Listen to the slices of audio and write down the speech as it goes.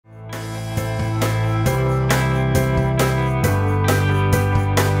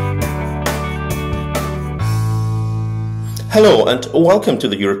Hello and welcome to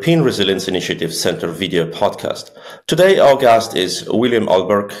the European Resilience Initiative Center video podcast. Today our guest is William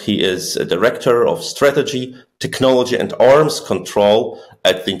Alberque. He is a Director of Strategy, Technology and Arms Control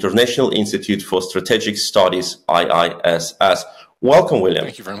at the International Institute for Strategic Studies, IISS. Welcome, William.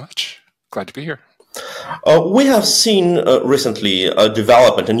 Thank you very much. Glad to be here. We have seen recently a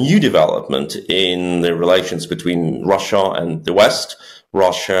new development in the relations between Russia and the West.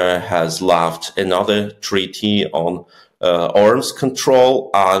 Russia has left another treaty on arms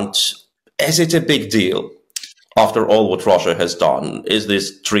control, and is it a big deal after all what Russia has done? Is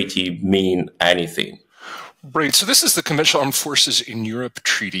this treaty mean anything? Right. So this is the Conventional Armed Forces in Europe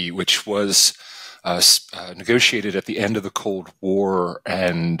Treaty, which was negotiated at the end of the Cold War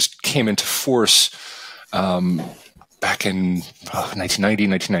and came into force back in 1990,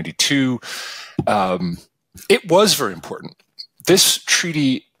 1992. It was very important. This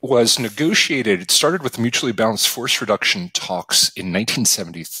treaty was negotiated. It started with mutually balanced force reduction talks in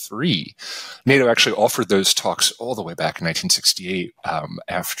 1973. NATO actually offered those talks all the way back in 1968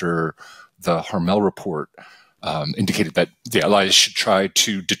 after the Harmel report indicated that the Allies should try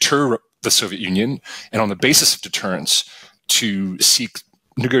to deter the Soviet Union, and on the basis of deterrence to seek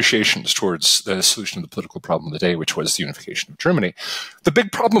negotiations towards the solution of the political problem of the day, which was the unification of Germany. The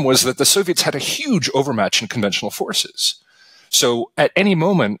big problem was that the Soviets had a huge overmatch in conventional forces. So at any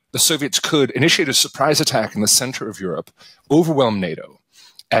moment, the Soviets could initiate a surprise attack in the center of Europe, overwhelm NATO,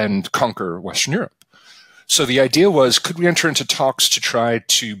 and conquer Western Europe. So the idea was, could we enter into talks to try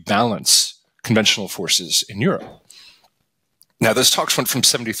to balance conventional forces in Europe? Now, those talks went from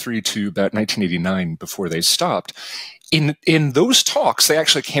 73 to about 1989 before they stopped. In those talks, they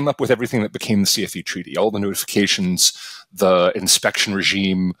actually came up with everything that became the CFE Treaty, all the notifications, the inspection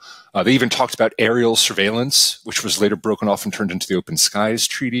regime. They even talked about aerial surveillance, which was later broken off and turned into the Open Skies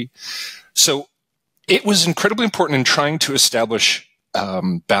Treaty. So it was incredibly important in trying to establish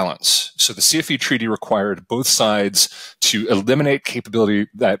balance. So the CFE Treaty required both sides to eliminate capability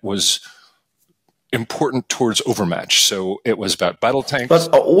that was important towards overmatch. So it was about battle tanks.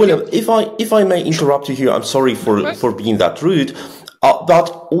 But William, if I may interrupt you here, I'm sorry for being that rude.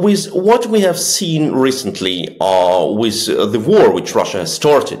 But with what we have seen recently, with the war which Russia has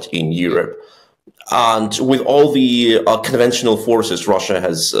started in Europe, and with all the conventional forces Russia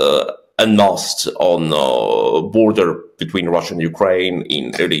has amassed on border between Russia and Ukraine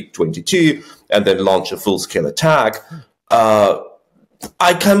in early 22, and then launch a full-scale attack,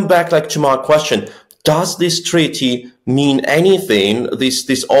 I come back to my question. Does this treaty mean anything?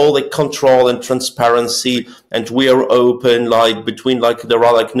 This all the control and transparency, and we are open, there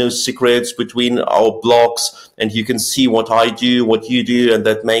are no secrets between our blocks, and you can see what I do, what you do, and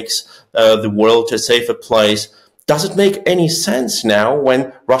that makes the world a safer place. Does it make any sense now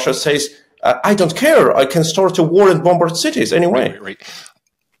when Russia says, I don't care, I can start a war and bombard cities anyway? Right.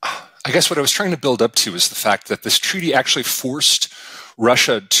 I guess what I was trying to build up to is the fact that this treaty actually forced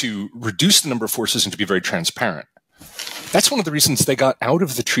Russia to reduce the number of forces and to be very transparent. That's one of the reasons they got out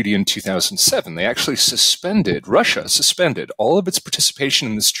of the treaty in 2007. They actually Russia suspended all of its participation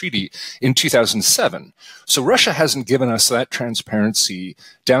in this treaty in 2007. So Russia hasn't given us that transparency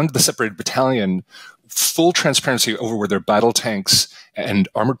down to the separated battalion, full transparency over where their battle tanks and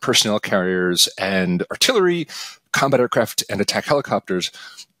armored personnel carriers and artillery, combat aircraft, and attack helicopters.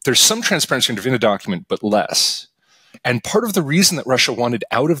 There's some transparency in the document, but less. And part of the reason that Russia wanted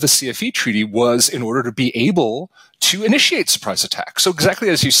out of the CFE treaty was in order to be able to initiate surprise attacks. So exactly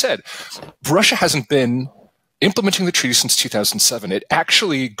as you said, Russia hasn't been implementing the treaty since 2007. It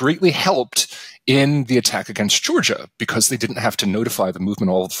actually greatly helped in the attack against Georgia because they didn't have to notify the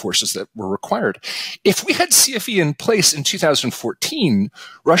movement of all the forces that were required. If we had CFE in place in 2014,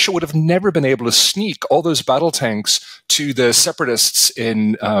 Russia would have never been able to sneak all those battle tanks to the separatists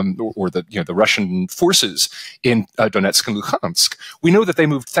in, or the Russian forces in Donetsk and Luhansk. We know that they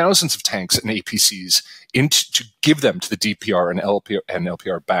moved thousands of tanks and APCs to give them to the DPR and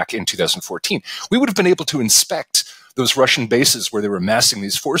LPR back in 2014. We would have been able to inspect those Russian bases where they were massing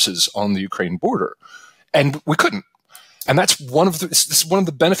these forces on the Ukraine border. And we couldn't. And this is one of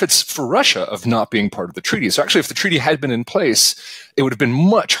the benefits for Russia of not being part of the treaty. So actually, if the treaty had been in place, it would have been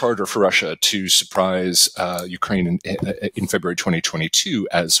much harder for Russia to surprise Ukraine in February 2022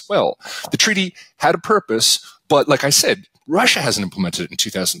 as well. The treaty had a purpose, but like I said, Russia hasn't implemented it in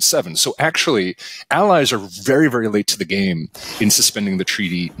 2007. So actually, allies are very, very late to the game in suspending the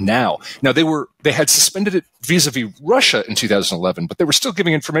treaty now. Now, they had suspended it vis-a-vis Russia in 2011, but they were still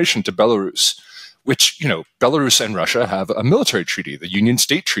giving information to Belarus, which, Belarus and Russia have a military treaty, the Union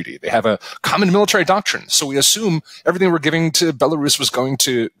State Treaty. They have a common military doctrine. So we assume everything we're giving to Belarus was going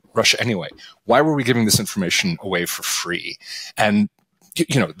to Russia anyway? Why were we giving this information away for free? And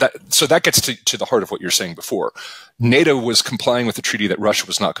so that gets to the heart of what you're saying before. NATO was complying with a treaty that Russia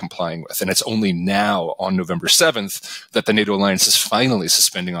was not complying with. And it's only now, on November 7th, that the NATO alliance is finally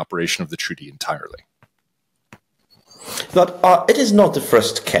suspending operation of the treaty entirely. But it is not the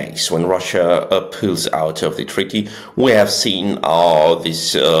first case when Russia pulls out of the treaty. We have seen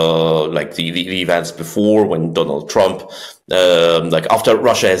this, like the events before, when Donald Trump, like after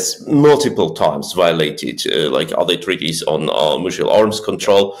Russia has multiple times violated like other treaties on mutual arms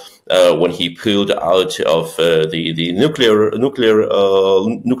control, when he pulled out of the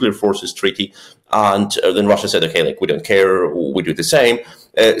nuclear forces treaty, and then Russia said, okay, like we don't care, we do the same.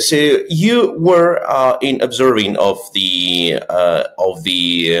 So you were in observing of the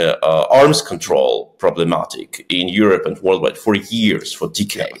arms control problematic in Europe and worldwide for years, for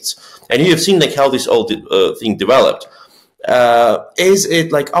decades, and you have seen like how this whole thing developed. Is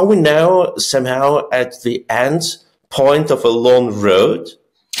it like, are we now somehow at the end point of a long road?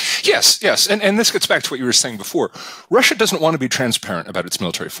 Yes. And this gets back to what you were saying before. Russia doesn't want to be transparent about its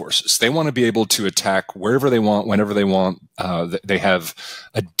military forces. They want to be able to attack wherever they want, whenever they want. They have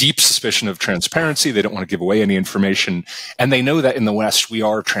a deep suspicion of transparency. They don't want to give away any information. And they know that in the West, we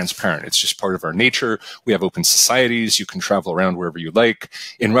are transparent. It's just part of our nature. We have open societies. You can travel around wherever you like.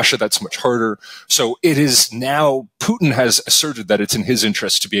 In Russia, that's much harder. So it is now, Putin has asserted that it's in his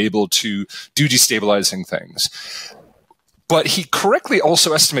interest to be able to do destabilizing things. But he correctly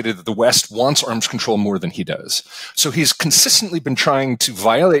also estimated that the West wants arms control more than he does. So he's consistently been trying to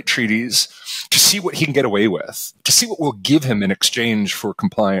violate treaties to see what he can get away with, to see what we'll give him in exchange for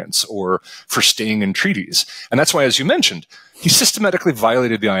compliance or for staying in treaties. And that's why, as you mentioned, he systematically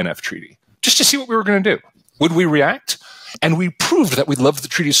violated the INF Treaty just to see what we were going to do. Would we react? And we proved that we loved the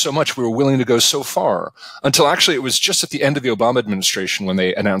treaty so much we were willing to go so far, until actually it was just at the end of the Obama administration when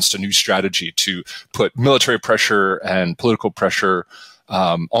they announced a new strategy to put military pressure and political pressure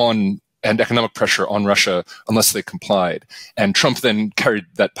and economic pressure on Russia unless they complied. And Trump then carried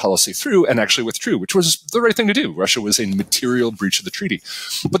that policy through and actually withdrew, which was the right thing to do. Russia was in material breach of the treaty.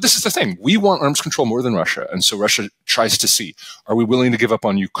 But this is the thing. We want arms control more than Russia. And so Russia tries to see, are we willing to give up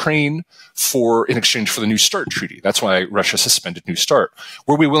on Ukraine in exchange for the New START treaty? That's why Russia suspended New START.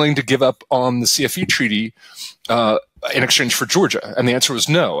 Were we willing to give up on the CFE treaty in exchange for Georgia? And the answer was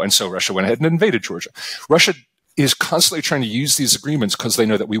no. And so Russia went ahead and invaded Georgia. Russia is constantly trying to use these agreements because they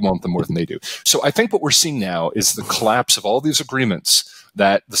know that we want them more than they do. So I think what we're seeing now is the collapse of all these agreements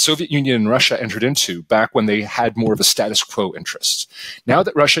that the Soviet Union and Russia entered into back when they had more of a status quo interest. Now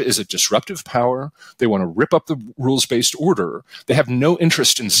that Russia is a disruptive power, they want to rip up the rules-based order. They have no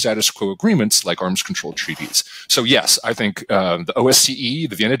interest in status quo agreements like arms control treaties. So yes, I think the OSCE,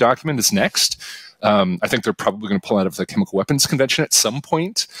 the Vienna document, is next. I think they're probably going to pull out of the Chemical Weapons Convention at some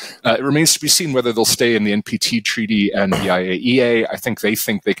point. It remains to be seen whether they'll stay in the NPT treaty and the IAEA. I think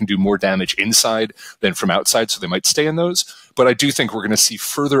they can do more damage inside than from outside, so they might stay in those. But I do think we're going to see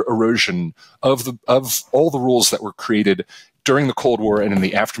further erosion of all the rules that were created during the Cold War and in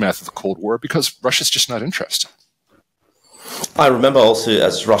the aftermath of the Cold War because Russia's just not interested. I remember also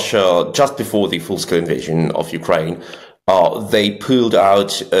as Russia, just before the full-scale invasion of Ukraine, they pulled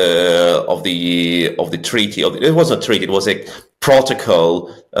out of the treaty. It wasn't a treaty; it was a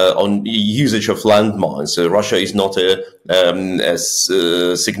protocol on usage of landmines. Russia is not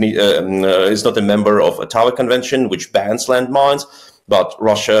is not a member of Ottawa Convention, which bans landmines. But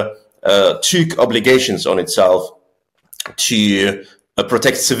Russia took obligations on itself to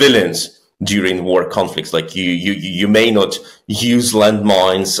protect civilians during war conflicts. Like you may not use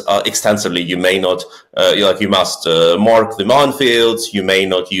landmines extensively. You may not you must mark the minefields. You may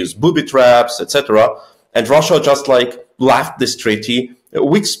not use booby traps, etc. And Russia just like left this treaty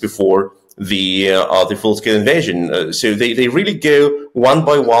weeks before the full-scale invasion. So they really go one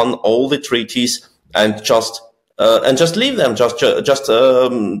by one all the treaties and just leave them, just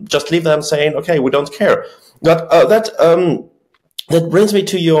leave them saying, okay, we don't care. That brings me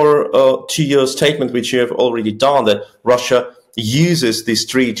to your statement, which you have already done, that Russia uses these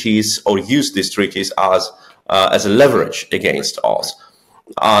treaties or used these treaties as a leverage against us,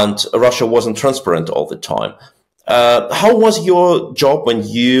 and Russia wasn't transparent all the time. How was your job when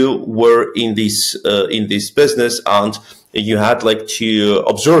you were in this business and you had like to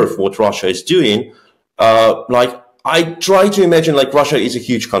observe what Russia is doing? Like I try to imagine, like Russia is a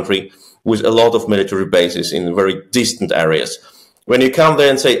huge country with a lot of military bases in very distant areas. When you come there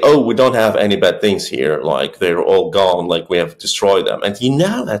and say, oh, we don't have any bad things here, like they're all gone, like we have destroyed them, and you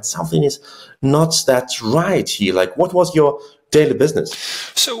know that something is not that right here. Like, what was your daily business?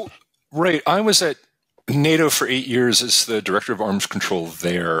 So, right, I was at NATO for 8 years as the director of arms control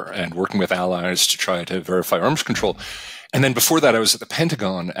there and working with allies to try to verify arms control. And then before that, I was at the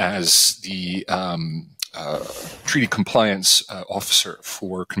Pentagon as the treaty compliance officer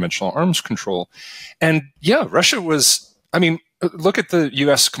for conventional arms control. And yeah, Russia was, I mean, look at the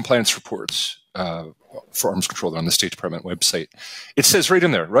U.S. compliance reports for arms control on the State Department website. It says right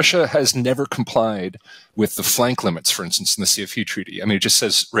in there, Russia has never complied with the flank limits, for instance, in the CFE treaty. I mean, it just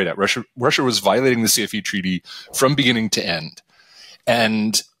says right out, Russia was violating the CFE treaty from beginning to end.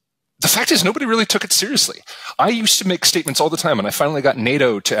 And the fact is, nobody really took it seriously. I used to make statements all the time, and I finally got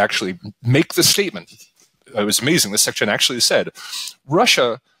NATO to actually make the statement. It was amazing. This section actually said,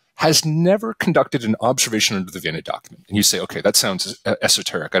 Russia has never conducted an observation under the Vienna document. And you say, okay, that sounds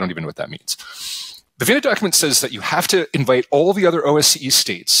esoteric. I don't even know what that means. The Vienna document says that you have to invite all the other OSCE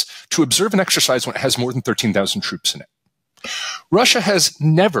states to observe an exercise when it has more than 13,000 troops in it. Russia has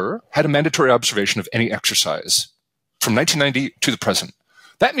never had a mandatory observation of any exercise from 1990 to the present.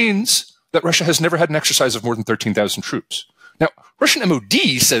 That means that Russia has never had an exercise of more than 13,000 troops. Now, Russian MOD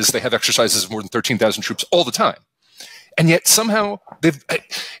says they have exercises of more than 13,000 troops all the time. And yet somehow,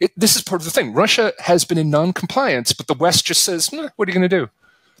 this is part of the thing. Russia has been in non-compliance, but the West just says, what are you going to do?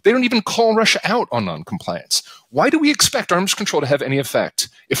 They don't even call Russia out on non-compliance. Why do we expect arms control to have any effect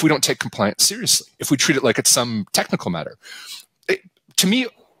if we don't take compliance seriously, if we treat it like it's some technical matter? To me,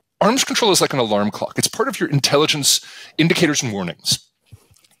 arms control is like an alarm clock. It's part of your intelligence indicators and warnings.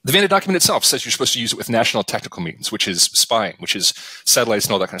 The Vienna document itself says you're supposed to use it with national technical means, which is spying, which is satellites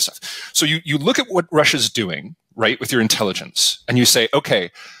and all that kind of stuff. So you look at what Russia's doing, right, with your intelligence, and you say,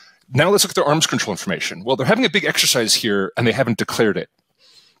 okay, now let's look at their arms control information. Well, they're having a big exercise here, and they haven't declared it.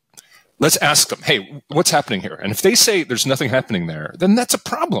 Let's ask them, hey, what's happening here? And if they say there's nothing happening there, then that's a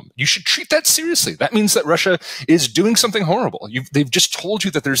problem. You should treat that seriously. That means that Russia is doing something horrible. They've just told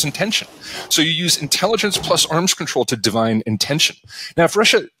you that there's intention. So you use intelligence plus arms control to divine intention. Now, if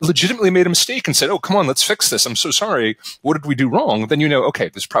Russia legitimately made a mistake and said, oh, come on, let's fix this. I'm so sorry. What did we do wrong? Then you know, okay,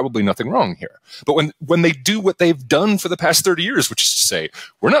 there's probably nothing wrong here. But when they do what they've done for the past 30 years, which is to say,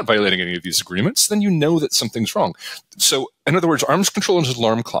 we're not violating any of these agreements, then you know that something's wrong. So in other words, arms control is an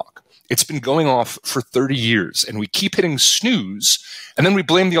alarm clock. It's been going off for 30 years, and we keep hitting snooze, and then we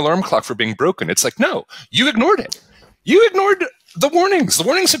blame the alarm clock for being broken. It's like, no, you ignored it. You ignored the warnings. The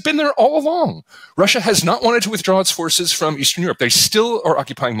warnings have been there all along. Russia has not wanted to withdraw its forces from Eastern Europe. They still are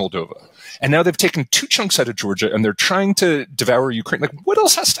occupying Moldova. And now they've taken 2 chunks out of Georgia, and they're trying to devour Ukraine. Like, what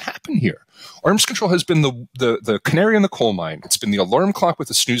else has to happen here? Arms control has been the canary in the coal mine. It's been the alarm clock with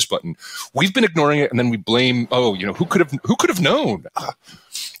the snooze button. We've been ignoring it, and then we blame, oh, you know, who could have known?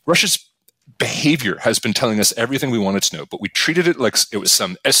 Russia's behavior has been telling us everything we wanted to know, but we treated it like it was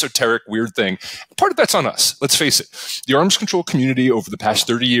some esoteric, weird thing. Part of that's on us. Let's face it. The arms control community over the past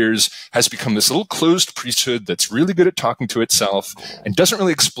 30 years has become this little closed priesthood that's really good at talking to itself and doesn't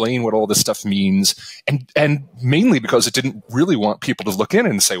really explain what all this stuff means. And mainly because it didn't really want people to look in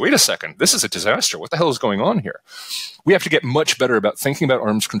and say, wait a second, this is a disaster. What the hell is going on here? We have to get much better about thinking about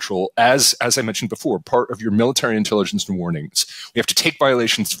arms control as I mentioned before, part of your military intelligence and warnings. We have to take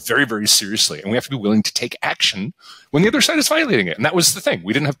violations very, very seriously, and we have to be willing to take action when the other side is violating it. And that was the thing.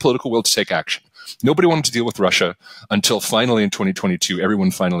 We didn't have political will to take action. Nobody wanted to deal with Russia until finally in 2022,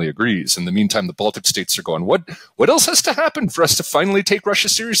 everyone finally agrees. In the meantime, the Baltic states are going, what else has to happen for us to finally take Russia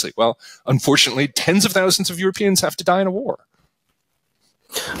seriously? Well, unfortunately, tens of thousands of Europeans have to die in a war.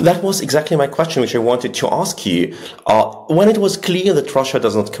 That was exactly my question, which I wanted to ask you. When it was clear that Russia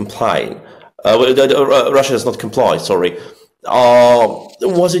does not comply, Russia does not comply, sorry,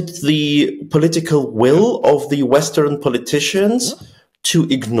 was it the political will of the Western politicians to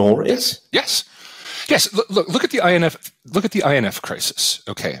ignore it? Yes. Look at the INF. Look at the INF crisis.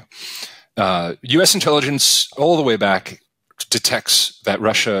 Okay, U.S. intelligence all the way back detects that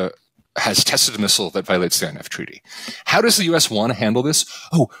Russia has tested a missile that violates the INF treaty. How does the U.S. want to handle this?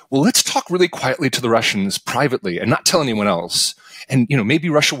 Oh, well, let's talk really quietly to the Russians privately and not tell anyone else. And, you know, maybe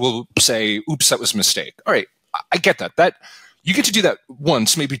Russia will say, oops, that was a mistake. All right, I get that. That you get to do that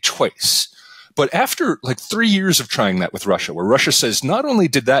once, maybe twice. But after like 3 years of trying that with Russia, where Russia says not only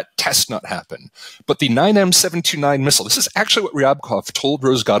did that test not happen, but the 9M729 missile, this is actually what Ryabkov told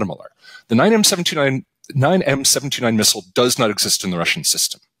Rose Gadamuller. The 9M729 missile does not exist in the Russian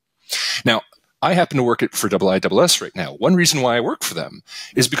system. Now, I happen to work for IISS right now. One reason why I work for them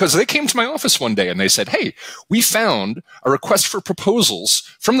is because they came to my office one day and they said, hey, we found a request for proposals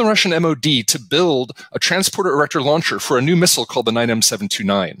from the Russian MOD to build a transporter erector launcher for a new missile called the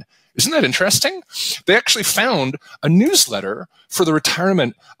 9M729. Isn't that interesting? They actually found a newsletter for the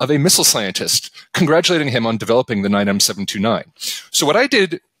retirement of a missile scientist, congratulating him on developing the 9M729. So what I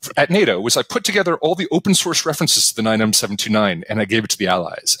did at NATO was I put together all the open source references to the 9M729 and I gave it to the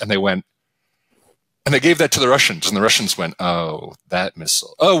Allies, and they went, and they gave that to the Russians, and the Russians went, oh, that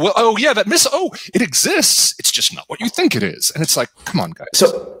missile. Oh, well, oh, yeah, that missile. Oh, it exists. It's just not what you think it is. And it's like, come on, guys.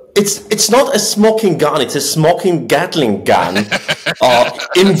 So it's not a smoking gun. It's a smoking Gatling gun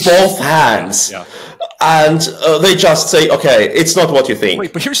in both hands. Yeah. And they just say, okay, it's not what you think.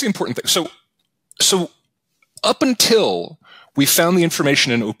 Wait, but here's the important thing. So up until we found the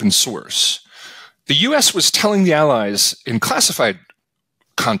information in open source, the U.S. was telling the Allies in classified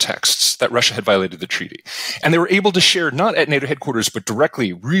contexts that Russia had violated the treaty. And they were able to share, not at NATO headquarters, but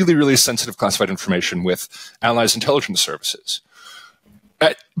directly, really, really sensitive classified information with Allies' intelligence services.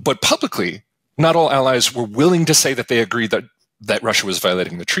 But publicly, not all allies were willing to say that they agreed that Russia was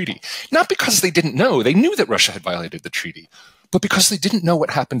violating the treaty. Not because they didn't know. They knew that Russia had violated the treaty, but because they didn't know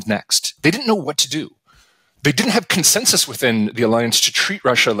what happened next. They didn't know what to do. They didn't have consensus within the alliance to treat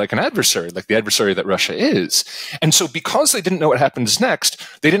Russia like an adversary, like the adversary that Russia is. And so because they didn't know what happens next,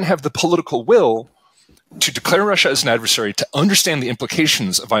 they didn't have the political will to declare Russia as an adversary, to understand the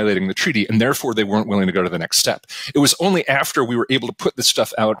implications of violating the treaty, and therefore they weren't willing to go to the next step. It was only after we were able to put this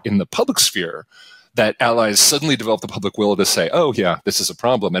stuff out in the public sphere that allies suddenly developed the public will to say, oh, yeah, this is a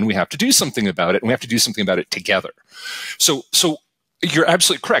problem, and we have to do something about it, and we have to do something about it together. So you're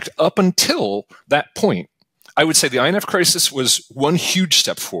absolutely correct. Up until that point, I would say the INF crisis was one huge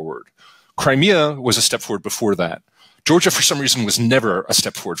step forward. Crimea was a step forward before that. Georgia, for some reason, was never a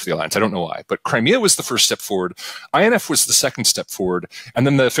step forward for the alliance. I don't know why. But Crimea was the first step forward. INF was the second step forward. And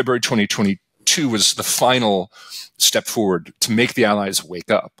then the February 2022 was the final step forward to make the allies wake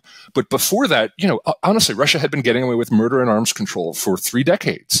up. But before that, honestly, Russia had been getting away with murder and arms control for 3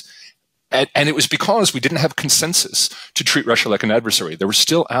 decades. And it was because we didn't have consensus to treat Russia like an adversary. There were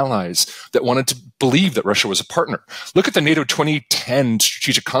still allies that wanted to believe that Russia was a partner. Look at the NATO 2010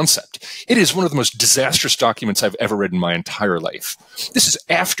 strategic concept. It is one of the most disastrous documents I've ever read in my entire life. This is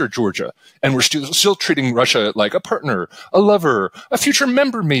after Georgia, and we're still treating Russia like a partner, a lover, a future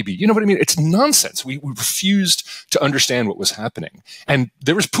member maybe. You know what I mean? It's nonsense. We refused to understand what was happening. And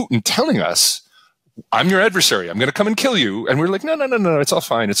there was Putin telling us, I'm your adversary. I'm going to come and kill you. And we're like, no, it's all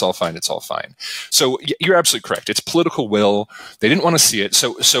fine. It's all fine. It's all fine. So you're absolutely correct. It's political will. They didn't want to see it.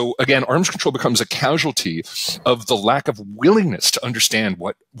 So again, arms control becomes a casualty of the lack of willingness to understand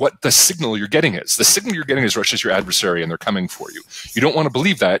what the signal you're getting is. The signal you're getting is Russia's your adversary and they're coming for you. You don't want to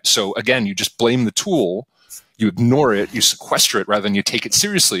believe that. So again, you just blame the tool. You ignore it. You sequester it rather than you take it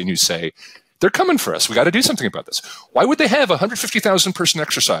seriously and you say, they're coming for us. We got to do something about this. Why would they have a 150,000 person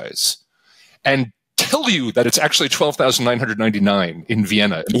exercise and tell you that it's actually 12,999 in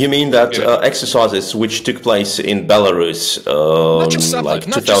Vienna? You mean that exercises which took place in Belarus, like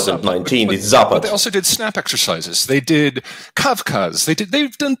 2019, but Zapad? They also did snap exercises. They did Kavkaz.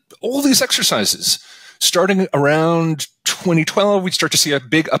 They've done all these exercises. Starting around 2012, we'd start to see a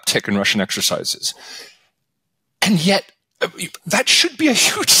big uptick in Russian exercises. And yet, that should be a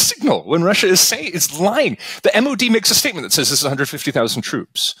huge signal when Russia is lying. The MOD makes a statement that says this is 150,000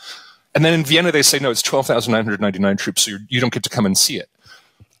 troops. And then in Vienna, they say, no, it's 12,999 troops, so you don't get to come and see it.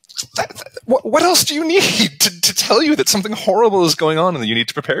 What else do you need to tell you that something horrible is going on and that you need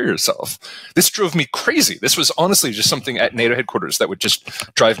to prepare yourself? This drove me crazy. This was honestly just something at NATO headquarters that would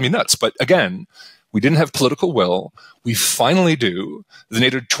just drive me nuts. But again, we didn't have political will. We finally do. The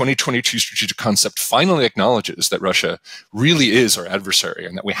NATO 2022 strategic concept finally acknowledges that Russia really is our adversary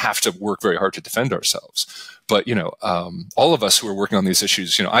and that we have to work very hard to defend ourselves. But, all of us who are working on these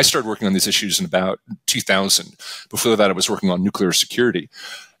issues, I started working on these issues in about 2000. Before that, I was working on nuclear security.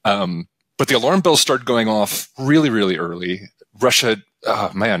 But the alarm bells started going off really, really early. Russia,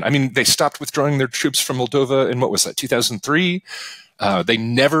 they stopped withdrawing their troops from Moldova in, 2003? They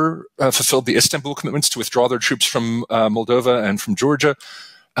never fulfilled the Istanbul commitments to withdraw their troops from Moldova and from Georgia.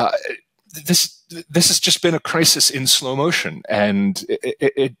 This has just been a crisis in slow motion, and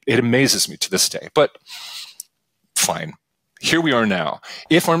it amazes me to this day. But fine. Here we are now.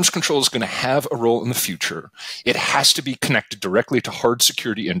 If arms control is going to have a role in the future, it has to be connected directly to hard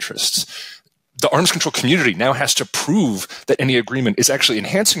security interests. The arms control community now has to prove that any agreement is actually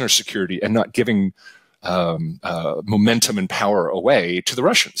enhancing our security and not giving momentum and power away to the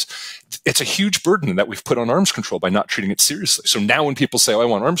Russians. It's a huge burden that we've put on arms control by not treating it seriously. So now when people say, oh, I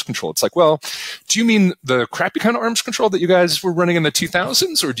want arms control, it's like, well, do you mean the crappy kind of arms control that you guys were running in the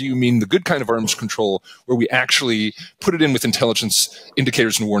 2000s? Or do you mean the good kind of arms control where we actually put it in with intelligence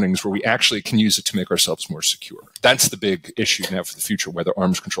indicators and warnings where we actually can use it to make ourselves more secure? That's the big issue now for the future, whether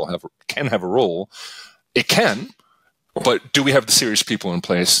arms control can have a role. It can, but do we have the serious people in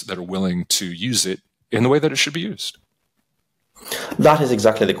place that are willing to use it in the way that it should be used? That is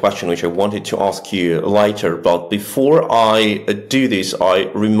exactly the question which I wanted to ask you later. But before I do this, I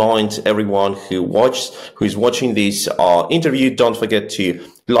remind everyone who is watching this interview, don't forget to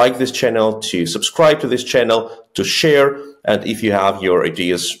like this channel, to subscribe to this channel, to share. And if you have your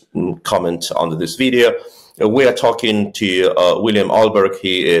ideas, comment under this video. We are talking to William Alberque.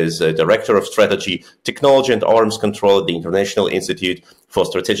 He is Director of Strategy, Technology and Arms Control at the International Institute for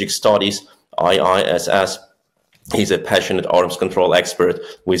Strategic Studies, IISS. He's a passionate arms control expert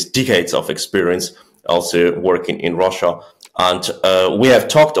with decades of experience, also working in Russia. And we have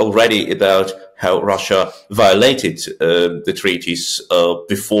talked already about how Russia violated the treaties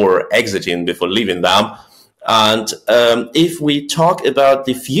before exiting, before leaving them. And if we talk about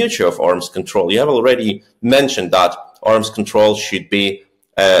the future of arms control, you have already mentioned that arms control should be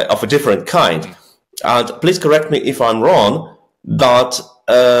of a different kind. And please correct me if I'm wrong, that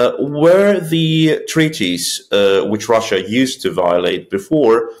were the treaties which Russia used to violate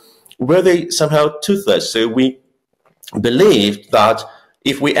before, were they somehow toothless? So we believed that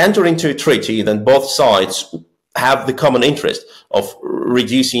if we enter into a treaty, then both sides have the common interest of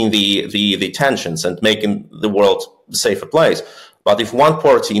reducing the tensions and making the world a safer place. But if one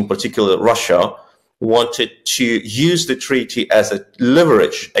party, in particular Russia, wanted to use the treaty as a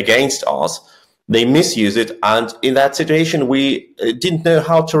leverage against us, they misuse it, and in that situation, we didn't know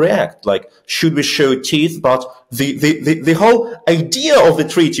how to react. Like, should we show teeth? But the whole idea of the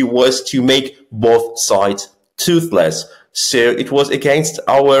treaty was to make both sides toothless. So it was against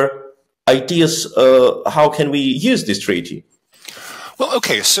our ideas. How can we use this treaty? Well,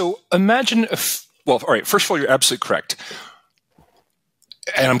 okay. So imagine if. Well, all right. First of all, you're absolutely correct.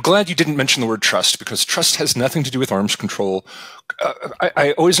 And I'm glad you didn't mention the word trust, because trust has nothing to do with arms control.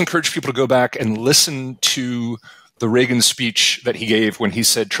 I always encourage people to go back and listen to the Reagan speech that he gave when he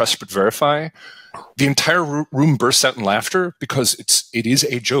said, "Trust but verify." The entire room bursts out in laughter because it is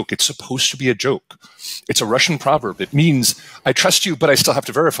a joke. It's supposed to be a joke. It's a Russian proverb. It means, I trust you, but I still have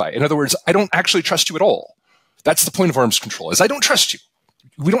to verify. In other words, I don't actually trust you at all. That's the point of arms control, is I don't trust you.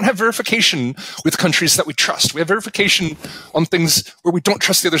 We don't have verification with countries that we trust. We have verification on things where we don't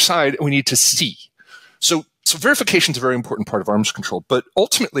trust the other side and we need to see. So verification is a very important part of arms control. But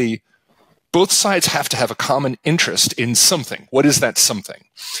ultimately, both sides have to have a common interest in something. What is that something?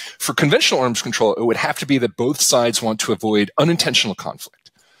 For conventional arms control, it would have to be that both sides want to avoid unintentional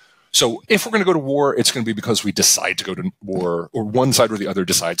conflict. So if we're going to go to war, it's going to be because we decide to go to war, or one side or the other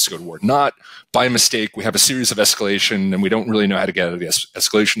decides to go to war. Not by mistake. We have a series of escalation and we don't really know how to get out of the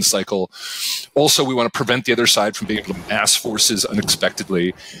escalation cycle. Also, we want to prevent the other side from being able to mass forces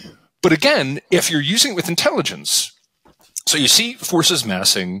unexpectedly. But again, if you're using it with intelligence, so you see forces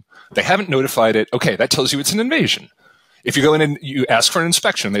massing, they haven't notified it. Okay, that tells you it's an invasion. If you go in and you ask for an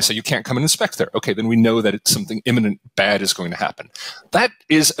inspection, they say you can't come and inspect there. Okay, then we know that it's something imminent bad is going to happen. That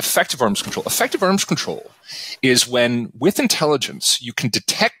is effective arms control. Effective arms control is when, with intelligence, you can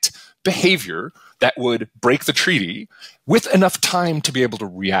detect behavior that would break the treaty with enough time to be able to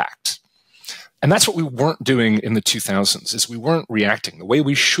react. And that's what we weren't doing in the 2000s, is we weren't reacting. The way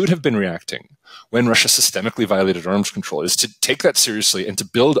we should have been reacting when Russia systemically violated arms control is to take that seriously and to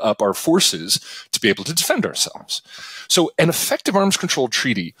build up our forces to be able to defend ourselves. So an effective arms control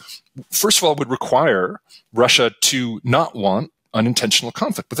treaty, first of all, would require Russia to not want unintentional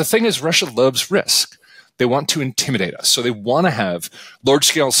conflict. But the thing is, Russia loves risk. They want to intimidate us. So they want to have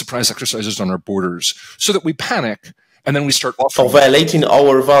large-scale surprise exercises on our borders so that we panic. And then we start offering violating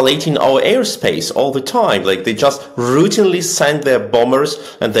our airspace all the time. Like, they just routinely send their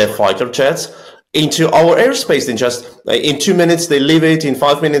bombers and their fighter jets into our airspace. They just, in 2 minutes they leave it, in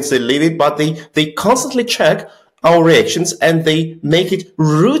 5 minutes they leave it, but they constantly check our reactions and they make it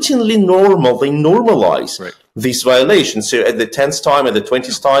routinely normal. They normalize these violations. So at the 10th time, at the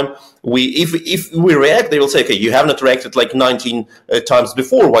 20th time, if we react, they will say, okay, you have not reacted like 19 times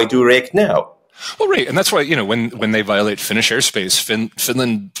before. Why do you react now? Well, right. And that's why, when they violate Finnish airspace,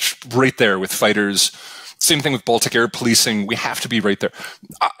 Finland right there with fighters, same thing with Baltic air policing, we have to be right there.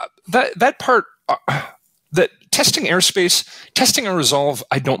 That part, that testing airspace, testing our resolve,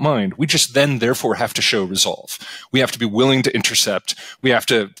 I don't mind. We just then therefore have to show resolve. We have to be willing to intercept. We have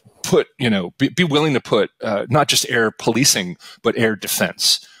to put, be willing to put not just air policing, but air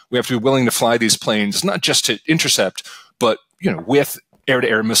defense. We have to be willing to fly these planes, not just to intercept, but, with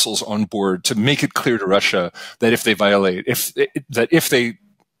air-to-air missiles on board to make it clear to Russia that if they violate, if they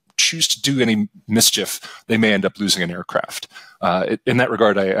choose to do any mischief, they may end up losing an aircraft. In that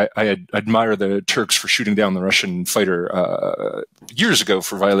regard, I admire the Turks for shooting down the Russian fighter years ago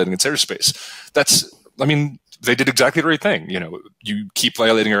for violating its airspace. They did exactly the right thing. You keep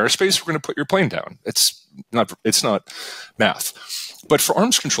violating our airspace, we're going to put your plane down. It's it's not math. But for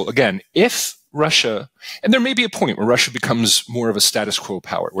arms control, again, if Russia, and there may be a point where Russia becomes more of a status quo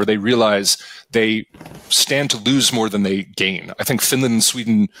power, where they realize they stand to lose more than they gain. I think Finland and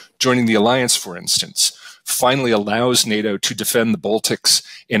Sweden joining the alliance, for instance, finally allows NATO to defend the Baltics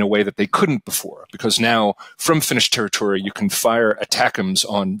in a way that they couldn't before, because now from Finnish territory you can fire ATACMS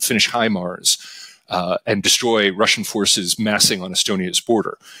on Finnish HIMARS and destroy Russian forces massing on Estonia's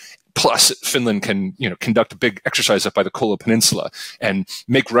border. Plus, Finland can, conduct a big exercise up by the Kola Peninsula and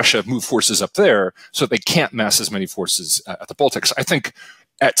make Russia move forces up there so that they can't mass as many forces at the Baltics. I think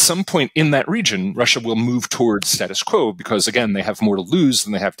at some point in that region, Russia will move towards status quo because, again, they have more to lose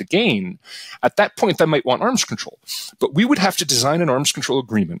than they have to gain. At that point, they might want arms control. But we would have to design an arms control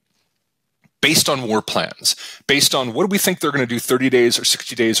agreement based on war plans, based on what do we think they're going to do 30 days or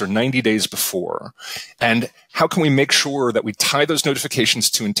 60 days or 90 days before, and how can we make sure that we tie those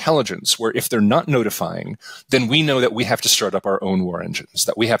notifications to intelligence, where if they're not notifying, then we know that we have to start up our own war engines,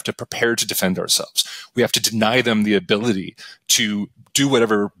 that we have to prepare to defend ourselves. We have to deny them the ability to do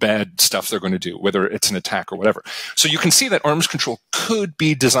whatever bad stuff they're going to do, whether it's an attack or whatever. So you can see that arms control could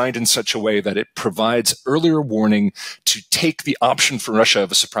be designed in such a way that it provides earlier warning to take the option for Russia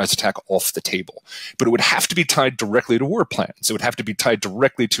of a surprise attack off the table. But it would have to be tied directly to war plans. It would have to be tied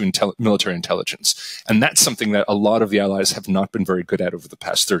directly to military intelligence. And that's something that a lot of the allies have not been very good at over the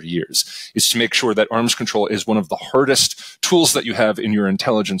past 30 years, is to make sure that arms control is one of the hardest tools that you have in your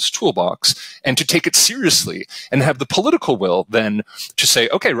intelligence toolbox, and to take it seriously and have the political will then to say,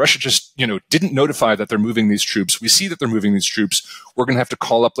 okay, Russia just, didn't notify that they're moving these troops. We see that they're moving these troops. We're going to have to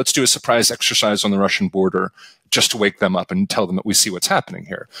call up, let's do a surprise exercise on the Russian border just to wake them up and tell them that we see what's happening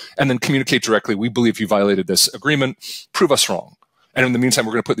here. And then communicate directly, we believe you violated this agreement, prove us wrong. And in the meantime,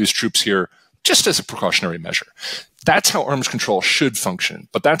 we're going to put these troops here just as a precautionary measure. That's how arms control should function,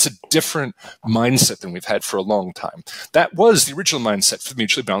 but that's a different mindset than we've had for a long time. That was the original mindset for the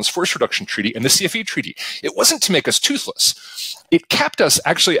Mutually Balanced Force Reduction Treaty and the CFE Treaty. It wasn't to make us toothless. It kept us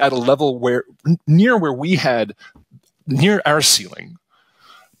actually at a level where near our ceiling,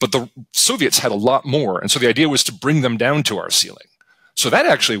 but the Soviets had a lot more, and so the idea was to bring them down to our ceiling. So that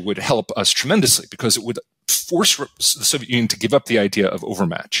actually would help us tremendously, because it would force the Soviet Union to give up the idea of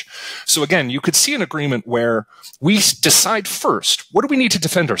overmatch. So again, you could see an agreement where we decide first, what do we need to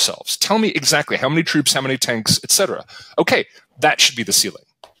defend ourselves? Tell me exactly how many troops, how many tanks, etc. Okay, that should be the ceiling.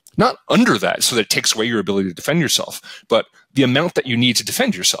 Not under that, so that it takes away your ability to defend yourself, but the amount that you need to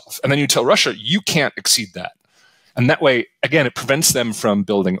defend yourself. And then you tell Russia, you can't exceed that. And that way, again, it prevents them from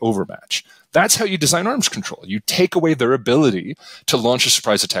building overmatch. That's how you design arms control. You take away their ability to launch a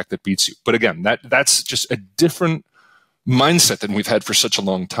surprise attack that beats you. But again, that's just a different mindset than we've had for such a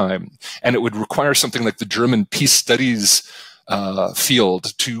long time. And it would require something like the German peace studies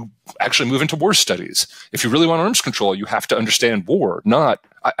field to actually move into war studies. If you really want arms control, you have to understand war.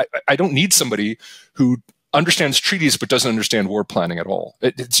 I don't need somebody who understands treaties but doesn't understand war planning at all.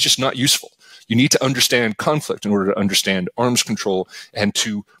 It's just not useful. You need to understand conflict in order to understand arms control and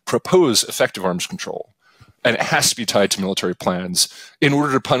to propose effective arms control. And it has to be tied to military plans in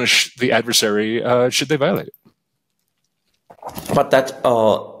order to punish the adversary should they violate it. But that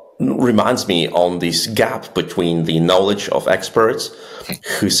reminds me on this gap between the knowledge of experts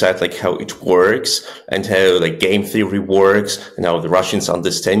who said like how it works and how like game theory works and how the Russians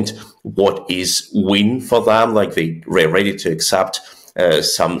understand what is win for them. Like they're ready to accept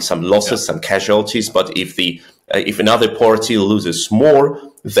some losses, some casualties, but if another party loses more,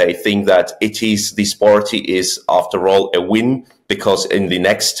 they think that this party is after all a win, because in the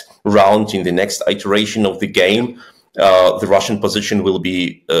next round, in the next iteration of the game, the Russian position will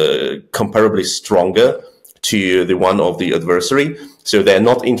be comparably stronger to the one of the adversary. So they're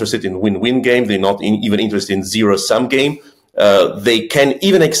not interested in win-win game. They're not even interested in zero-sum game. They can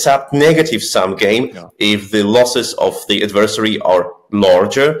even accept negative sum game if the losses of the adversary are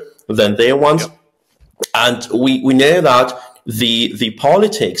larger than their ones. And we know that the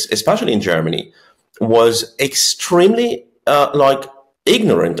politics, especially in Germany, was extremely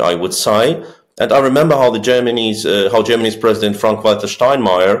ignorant, I would say. And I remember how Germany's President Frank-Walter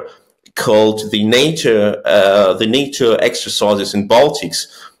Steinmeier called the NATO exercises in Baltics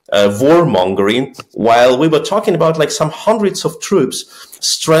warmongering, while we were talking about like some hundreds of troops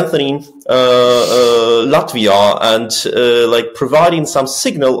strengthening Latvia and like providing some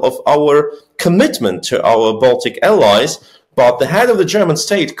signal of our commitment to our Baltic allies. But the head of the German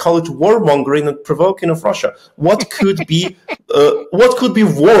state called it warmongering and provoking of Russia. What could be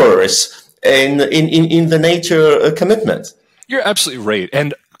worse in the NATO commitment? You're absolutely right,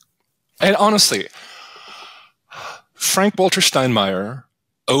 and honestly, Frank-Walter Steinmeier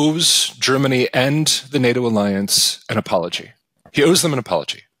owes Germany and the NATO alliance an apology. He owes them an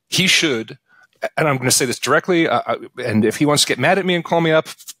apology. He should, and I'm going to say this directly, and if he wants to get mad at me and call me up,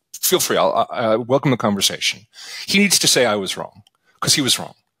 feel free. I'll welcome the conversation. He needs to say I was wrong, because he was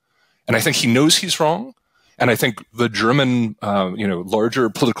wrong. And I think he knows he's wrong. And I think the German, larger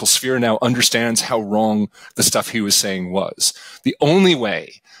political sphere now understands how wrong the stuff he was saying was. The only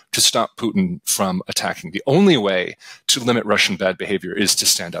way to stop Putin from attacking, the only way to limit Russian bad behavior is to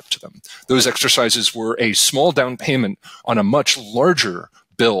stand up to them. Those exercises were a small down payment on a much larger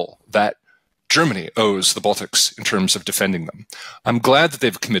bill that Germany owes the Baltics in terms of defending them. I'm glad that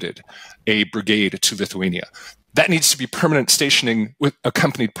they've committed a brigade to Lithuania. That needs to be permanent stationing with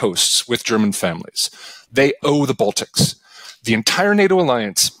accompanied posts with German families. They owe the Baltics. The entire NATO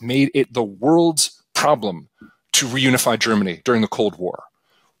alliance made it the world's problem to reunify Germany during the Cold War.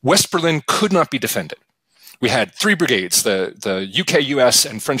 West Berlin could not be defended. We had 3 brigades, the UK, US,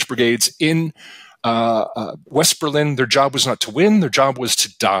 and French brigades in West Berlin. Their job was not to win, their job was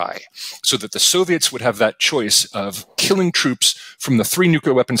to die, so that the Soviets would have that choice of killing troops from the 3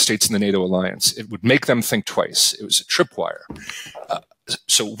 nuclear weapon states in the NATO alliance. It would make them think twice. It was a tripwire.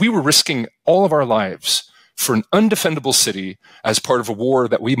 So we were risking all of our lives for an undefendable city as part of a war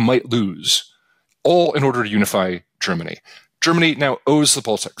that we might lose, all in order to unify Germany. Germany now owes the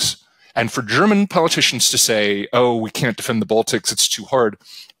Baltics. And for German politicians to say, oh, we can't defend the Baltics, it's too hard,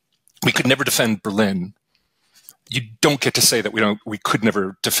 we could never defend Berlin. You don't get to say that we could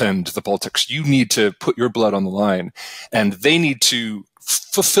never defend the Baltics. You need to put your blood on the line, and they need to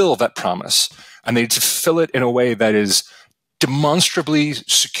fulfill that promise, and they need to fill it in a way that is demonstrably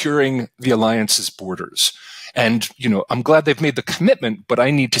securing the alliance's borders. And, I'm glad they've made the commitment, but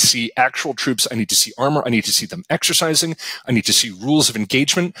I need to see actual troops. I need to see armor. I need to see them exercising. I need to see rules of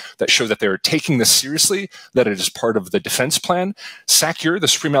engagement that show that they're taking this seriously, that it is part of the defense plan. Sakir, the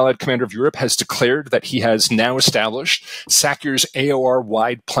Supreme Allied Commander of Europe, has declared that he has now established Sakir's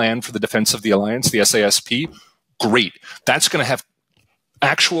AOR-wide plan for the defense of the alliance, the SASP. Great. That's going to have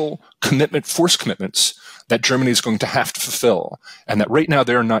actual force commitments that Germany is going to have to fulfill, and that right now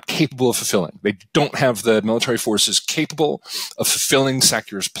they are not capable of fulfilling. They don't have the military forces capable of fulfilling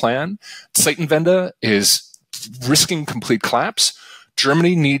Sakir's plan. Zeitenwende is risking complete collapse.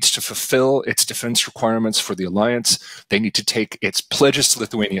 Germany needs to fulfill its defense requirements for the alliance. They need to take its pledges to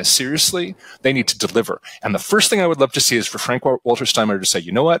Lithuania seriously. They need to deliver. And the first thing I would love to see is for Frank-Walter Steinmeier to say,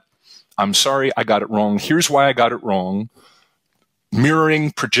 you know what? I'm sorry, I got it wrong. Here's why I got it wrong.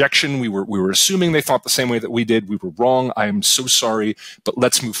 Mirroring projection. We were assuming they thought the same way that we did. We were wrong. I am so sorry, but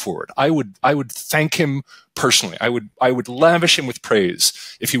let's move forward. I would thank him personally. I would lavish him with praise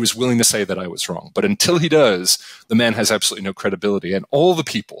if he was willing to say that I was wrong. But until he does, the man has absolutely no credibility. And all the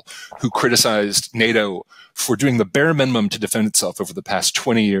people who criticized NATO for doing the bare minimum to defend itself over the past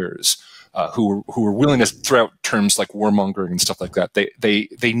 20 years, who were willing to throw out terms like warmongering and stuff like that,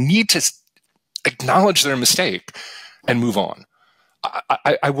 they need to acknowledge their mistake and move on.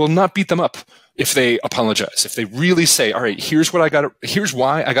 I will not beat them up if they apologize. If they really say, all right, here's why I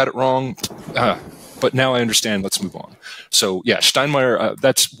got it wrong, but now I understand, let's move on. So yeah, Steinmeier,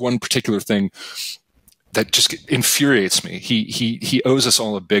 that's one particular thing that just infuriates me. He owes us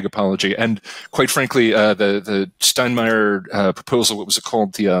all a big apology. And quite frankly, the Steinmeier proposal, what was it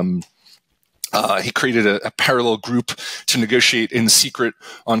called? He created a parallel group to negotiate in secret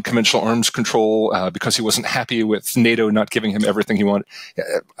on conventional arms control because he wasn't happy with NATO not giving him everything he wanted.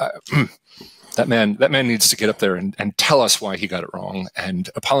 That man needs to get up there and tell us why he got it wrong and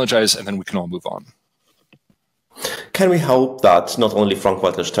apologize, and then we can all move on. Can we hope that not only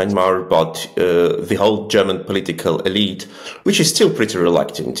Frank-Walter Steinmeier, but the whole German political elite, which is still pretty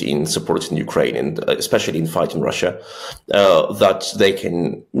reluctant in supporting Ukraine and especially in fighting Russia, that they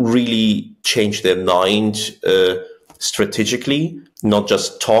can really change their mind strategically, not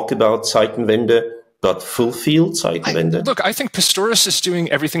just talk about Zeitenwende, but fulfill Zeitenwende? Look, I think Pistorius is doing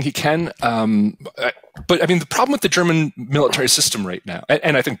everything he can. But I mean, the problem with the German military system right now,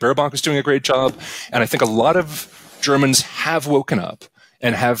 and I think Baerbock is doing a great job, and I think a lot of Germans have woken up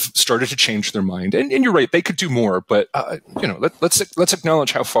and have started to change their mind. And you're right, they could do more, but let's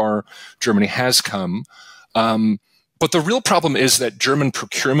acknowledge how far Germany has come. But the real problem is that German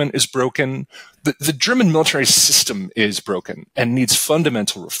procurement is broken. The German military system is broken and needs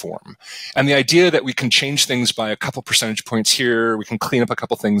fundamental reform. And the idea that we can change things by a couple percentage points here, we can clean up a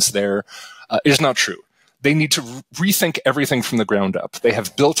couple things there, is not true. they need to rethink everything from the ground up. They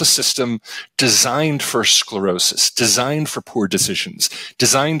have built a system designed for sclerosis, designed for poor decisions,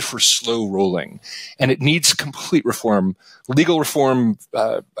 designed for slow rolling. And it needs complete reform, legal reform,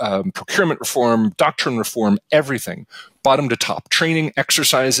 procurement reform, doctrine reform, everything, bottom to top, training,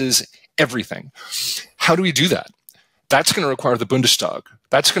 exercises, everything. How do we do that? That's going to require the Bundestag.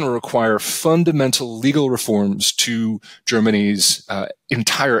 That's going to require fundamental legal reforms to Germany's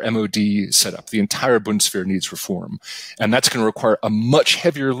entire MOD setup. The entire Bundeswehr needs reform. And that's going to require a much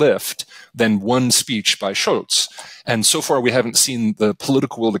heavier lift than one speech by Scholz. And so far, we haven't seen the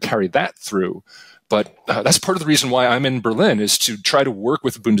political will to carry that through. But that's part of the reason why I'm in Berlin, is to try to work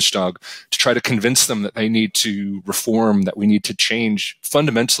with the Bundestag, to try to convince them that they need to reform, that we need to change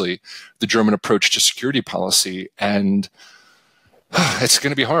fundamentally the German approach to security policy. And it's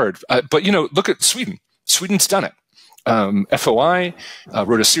going to be hard. But, you know, look at Sweden. Sweden's done it. FOI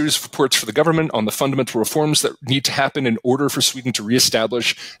wrote a series of reports for the government on the fundamental reforms that need to happen in order for Sweden to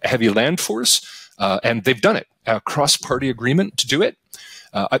reestablish a heavy land force. And they've done it. A cross-party agreement to do it.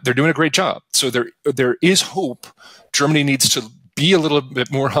 They're doing a great job. So there is hope. Germany needs to be a little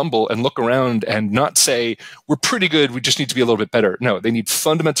bit more humble and look around and not say, we're pretty good, we just need to be a little bit better. No, they need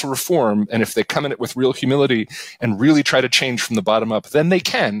fundamental reform. And if they come in it with real humility and really try to change from the bottom up, then they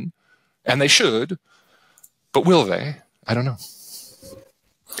can, and they should. But will they? I don't know.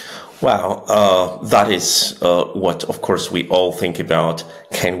 Wow, that is what, of course, we all think about.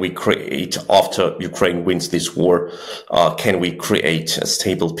 Can we create, after Ukraine wins this war, can we create a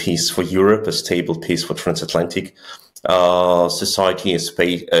stable peace for Europe, a stable peace for transatlantic society,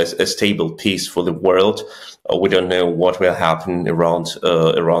 a stable peace for the world? We don't know what will happen around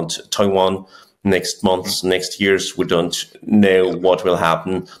Taiwan next months, next years. We don't know what will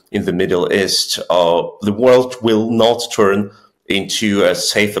happen in the Middle East. The world will not turn into a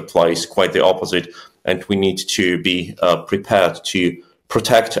safer place, quite the opposite. And we need to be prepared to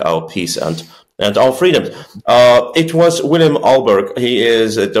protect our peace and our freedoms. It was William Alberque. He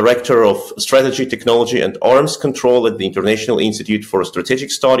is a Director of Strategy, Technology and Arms Control at the International Institute for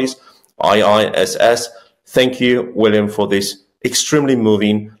Strategic Studies, IISS. Thank you, William, for this extremely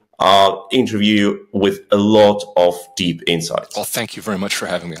moving interview with a lot of deep insights. Well, thank you very much for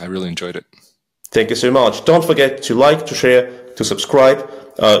having me. I really enjoyed it. Thank you so much. Don't forget to like, to share, to subscribe.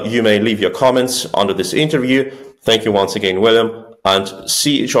 You may leave your comments under this interview. Thank you once again, William, and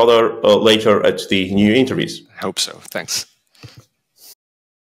see each other later at the new interviews. I hope so. Thanks.